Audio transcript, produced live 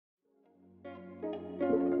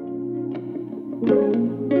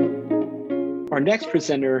Our next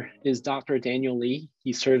presenter is Dr. Daniel Lee.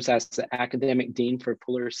 He serves as the Academic Dean for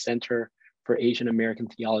Fuller Center for Asian American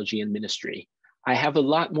Theology and Ministry. I have a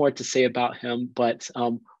lot more to say about him, but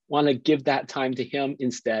want to give that time to him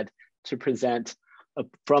instead to present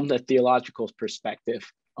from the theological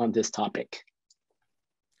perspective on this topic.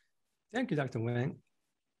 Thank you, Dr. Wang.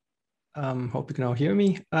 Hope you can all hear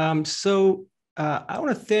me. I want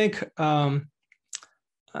to thank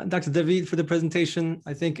Dr. David for the presentation.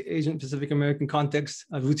 I think Asian Pacific American context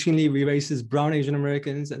routinely erases brown Asian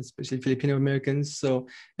Americans and especially Filipino Americans,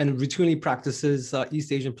 and routinely practices East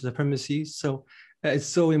Asian supremacy. So it's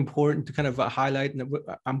so important to kind of highlight, and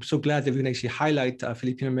I'm so glad that we can actually highlight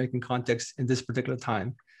Filipino American context in this particular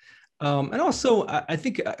time. And also, I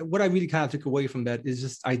think what I really kind of took away from that is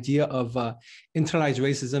this idea of internalized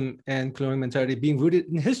racism and colonial mentality being rooted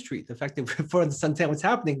in history. The fact that for understanding what's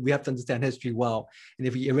happening, we have to understand history well. And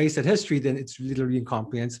if we erase that history, then it's literally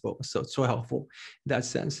incomprehensible. So it's so helpful in that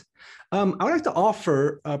sense. I would like to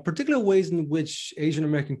offer particular ways in which Asian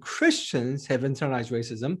American Christians have internalized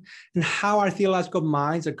racism and how our theological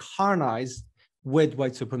minds are colonized with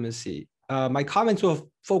white supremacy. My comments will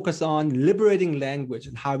focus on liberating language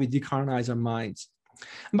and how we decolonize our minds.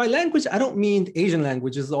 And by language, I don't mean Asian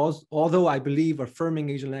languages, although I believe affirming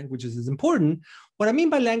Asian languages is important. What I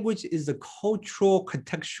mean by language is the cultural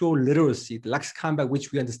contextual literacy, the lexicon by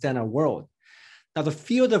which we understand our world. Now, the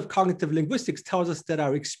field of cognitive linguistics tells us that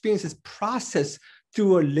our experience is processed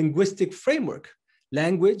through a linguistic framework.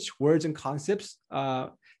 Language, words, and concepts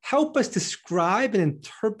help us describe and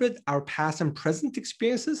interpret our past and present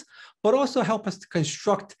experiences, but also help us to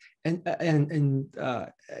construct and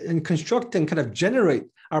construct and kind of generate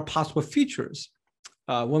our possible futures.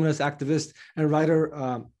 Womanist activist and writer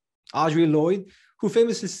Audre Lorde, who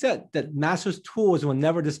famously said that master's tools will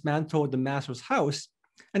never dismantle the master's house.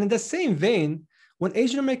 And in the same vein, when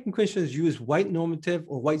Asian American Christians use white normative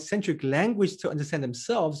or white centric language to understand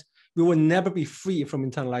themselves, we will never be free from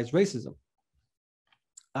internalized racism.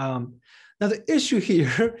 Now, the issue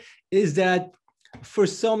here is that for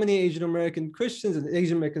so many Asian American Christians and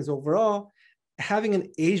Asian Americans overall, having an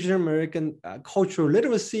Asian American cultural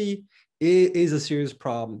literacy is a serious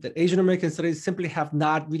problem. That Asian American studies simply have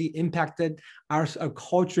not really impacted our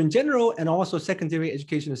culture in general and also secondary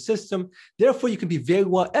educational system. Therefore, you can be very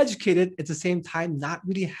well educated at the same time, not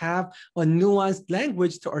really have a nuanced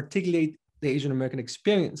language to articulate the Asian American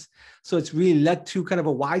experience. So it's really led to kind of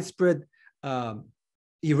a widespread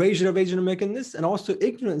erasure of Asian Americanness and also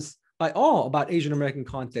ignorance by all about Asian American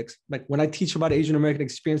context. Like when I teach about Asian American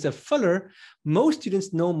experience at Fuller, most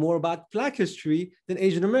students know more about Black history than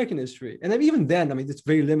Asian American history. And then even then, I mean, it's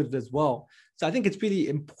very limited as well. So I think it's really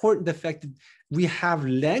important the fact that we have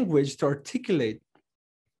language to articulate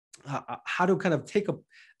how to kind of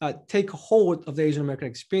take hold of the Asian American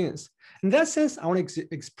experience. In that sense, I want to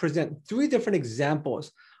present three different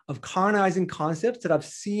examples of colonizing concepts that I've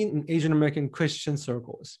seen in Asian American Christian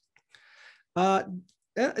circles. I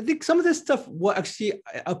think some of this stuff actually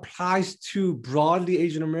applies to broadly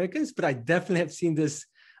Asian Americans, but I definitely have seen this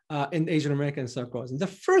in Asian American circles. And the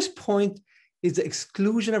first point is the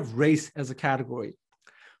exclusion of race as a category.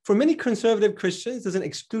 For many conservative Christians, there's an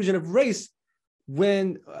exclusion of race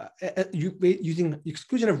when using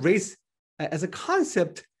exclusion of race as a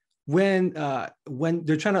concept when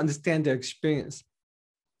they're trying to understand their experience.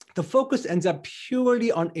 The focus ends up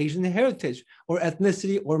purely on Asian heritage or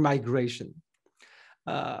ethnicity or migration.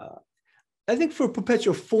 I think for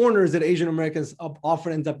perpetual foreigners that Asian Americans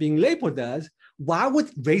often end up being labeled as, why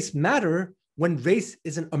would race matter when race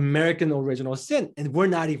is an American original sin and we're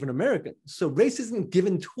not even American? So race isn't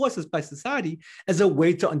given to us by society as a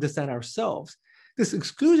way to understand ourselves. This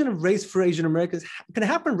exclusion of race for Asian Americans can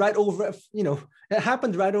happen right over, it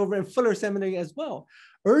happened right over in Fuller Seminary as well.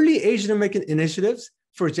 Early Asian American initiatives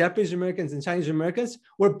for Japanese Americans and Chinese Americans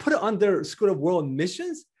were put under School of World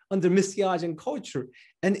Missions, under missiology and culture.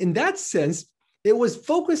 And in that sense, it was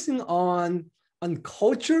focusing on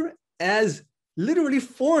culture as literally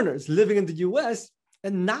foreigners living in the US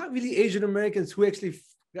and not really Asian Americans who actually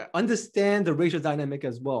understand the racial dynamic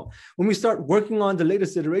as well. When we start working on the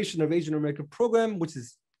latest iteration of Asian American program, which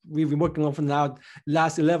is we've been working on for now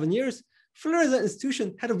last 11 years, Fuller as an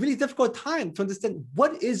institution had a really difficult time to understand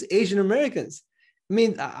what is Asian Americans. I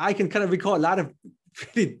mean, I can kind of recall a lot of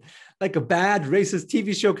really like a bad racist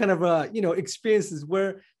TV show kind of experiences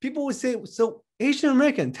where people would say, so Asian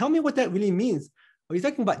American, tell me what that really means. Are you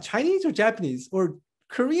talking about Chinese or Japanese or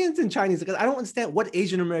Koreans and Chinese, because I don't understand what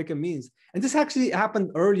Asian American means. And this actually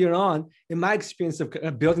happened earlier on in my experience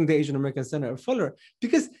of building the Asian American Center at Fuller,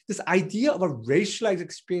 because this idea of a racialized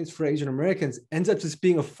experience for Asian Americans ends up just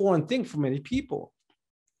being a foreign thing for many people.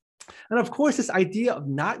 And of course, this idea of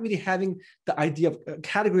not really having the idea of a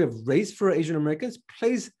category of race for Asian Americans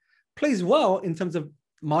plays well in terms of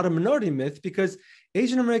modern minority myth, because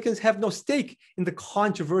Asian Americans have no stake in the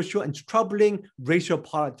controversial and troubling racial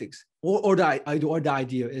politics, or the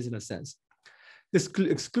idea is, in a sense. This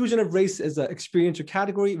exclusion of race as an experiential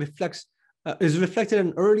category is reflected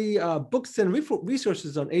in early books and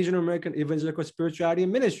resources on Asian American evangelical spirituality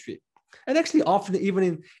and ministry, and actually often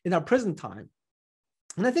even in our present time.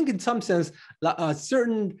 And I think in some sense,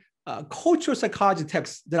 certain cultural psychology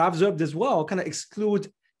texts that I've observed as well kind of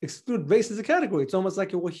exclude race as a category. It's almost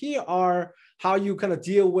like, well, here are how you kind of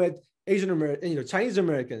deal with Asian American, Chinese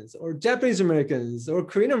Americans or Japanese Americans or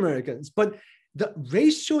Korean Americans. But the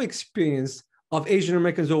racial experience of Asian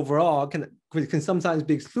Americans overall can sometimes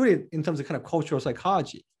be excluded in terms of kind of cultural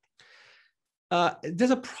psychology.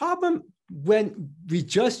 There's a problem when we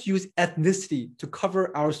just use ethnicity to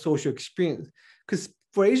cover our social experience, because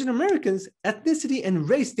for Asian Americans, ethnicity and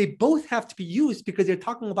race, they both have to be used because they're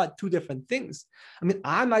talking about two different things. I mean,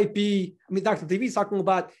 Dr. Devi is talking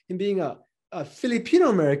about him being a Filipino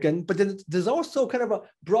American, but then there's also kind of a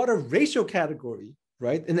broader racial category,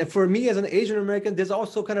 right? And then for me as an Asian American, there's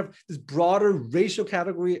also kind of this broader racial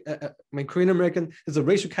category. Korean American, there's a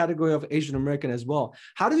racial category of Asian American as well.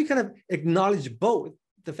 How do we kind of acknowledge both?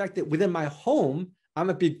 The fact that within my home, I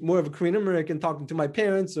might be more of a Korean American talking to my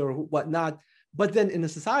parents or whatnot, but then in the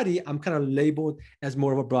society, I'm kind of labeled as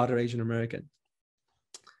more of a broader Asian American.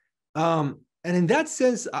 And in that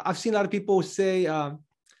sense, I've seen a lot of people say,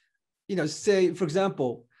 say, for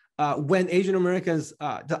example, when Asian Americans,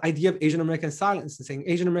 the idea of Asian American silence, and saying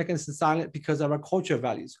Asian Americans are silent because of our cultural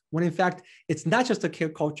values, when in fact, it's not just a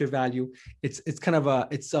culture value, it's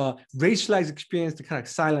a racialized experience that kind of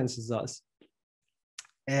silences us.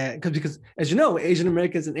 Because as you know, Asian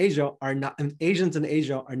Americans in Asia are not, and Asians in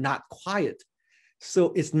Asia are not quiet.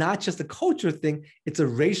 So it's not just a culture thing, it's a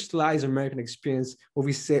racialized American experience where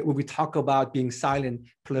we talk about being silent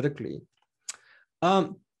politically.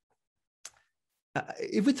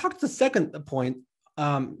 If we talk to the second point,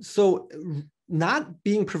 so not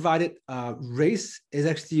being provided race is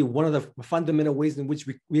actually one of the fundamental ways in which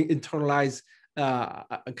we internalize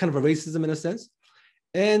kind of a racism in a sense.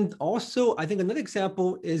 And also, I think another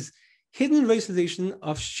example is hidden racialization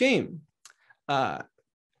of shame.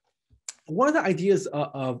 One of the ideas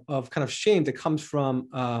of kind of shame that comes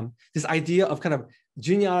from this idea of kind of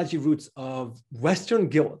genealogy roots of Western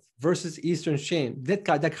guilt versus Eastern shame. That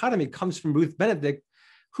dichotomy comes from Ruth Benedict,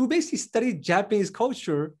 who basically studied Japanese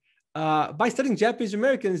culture by studying Japanese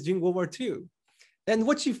Americans during World War II. And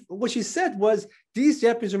what she said was, these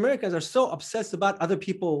Japanese Americans are so obsessed about other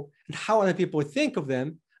people and how other people think of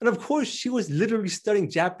them. And of course, she was literally studying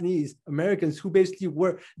Japanese Americans who basically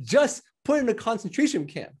were just put in a concentration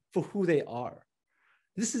camp for who they are.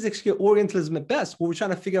 This is actually Orientalism at best, where we're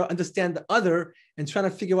trying to understand the other and trying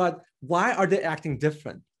to figure out why are they acting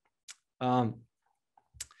different. One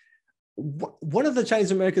of the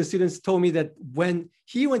Chinese American students told me that when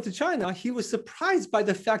he went to China, he was surprised by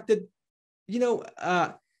the fact that,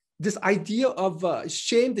 this idea of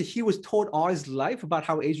shame that he was told all his life about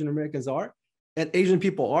how Asian Americans are and Asian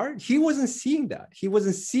people are, he wasn't seeing that. He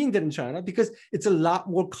wasn't seeing that in China because it's a lot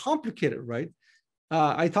more complicated, right?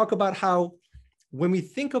 I talk about how when we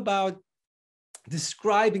think about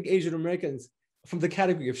describing Asian Americans from the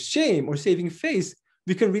category of shame or saving face,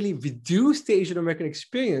 we can really reduce the Asian American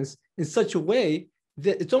experience in such a way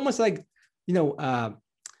that it's almost like,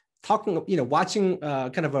 watching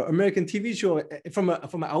kind of an American TV show from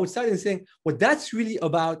an outside and saying, well, that's really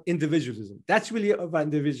about individualism. That's really about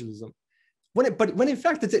individualism. When in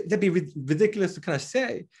fact, that'd be ridiculous to kind of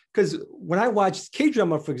say, because when I watch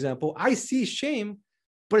K-drama, for example, I see shame,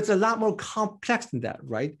 but it's a lot more complex than that,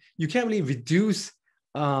 right? You can't really reduce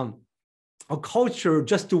a culture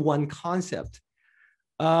just to one concept.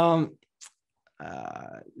 Let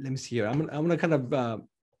me see here. I'm gonna kind of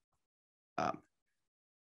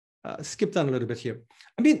skip down a little bit here.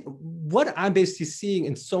 I mean, what I'm basically seeing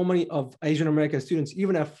in so many of Asian American students,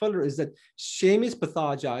 even at Fuller, is that shame is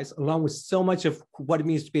pathologized along with so much of what it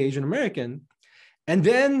means to be Asian American. And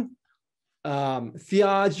then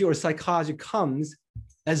theology or psychology comes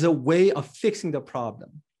as a way of fixing the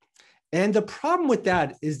problem. And the problem with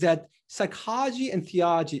that is that psychology and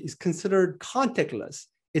theology is considered contextless.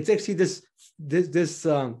 It's actually this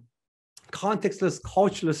contextless,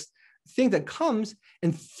 culturalist thing that comes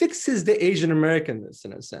and fixes the Asian Americanness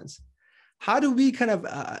in a sense. how do we kind of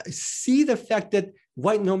see the fact that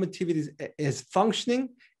white normativity is functioning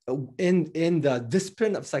in the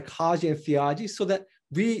discipline of psychology and theology, so that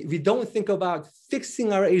we don't think about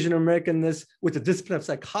fixing our Asian Americanness with the discipline of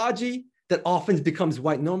psychology that often becomes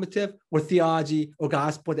white normative, or theology or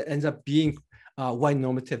gospel that ends up being white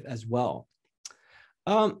normative as well.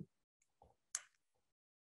 I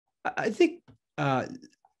think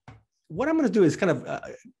what I'm going to do is kind of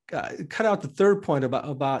cut out the third point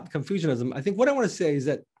about Confucianism. I think what I want to say is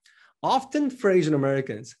that often for Asian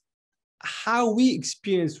Americans, how we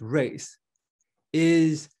experience race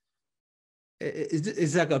is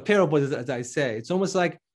like a parable, as I say. It's almost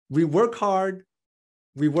like we work hard,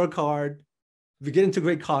 we get into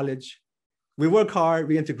great college, we work hard,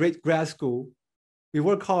 we get into great grad school, we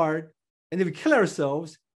work hard, and then we kill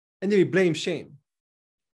ourselves, and then we blame shame.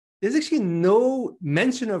 There's actually no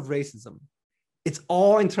mention of racism. It's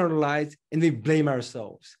all internalized, and we blame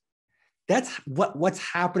ourselves. That's what's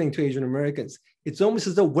happening to Asian Americans. It's almost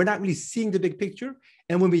as though we're not really seeing the big picture.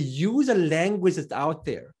 And when we use a language that's out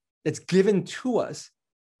there, that's given to us,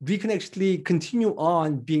 we can actually continue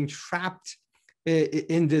on being trapped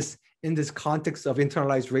in this context of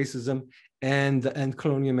internalized racism and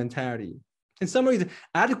colonial mentality. In summary,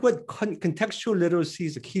 adequate contextual literacy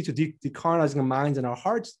is the key to decolonizing our minds and our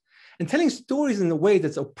hearts, and telling stories in a way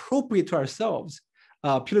that's appropriate to ourselves.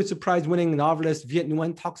 Pulitzer Prize winning novelist Viet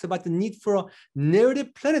Nguyen talks about the need for a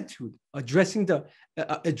narrative plenitude, addressing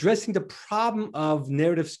the problem of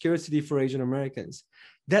narrative scarcity for Asian Americans.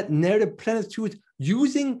 That narrative plenitude,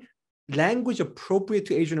 using language appropriate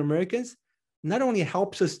to Asian Americans, not only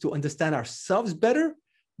helps us to understand ourselves better,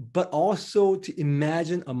 but also to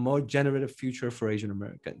imagine a more generative future for Asian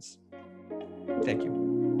Americans. Thank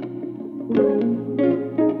you.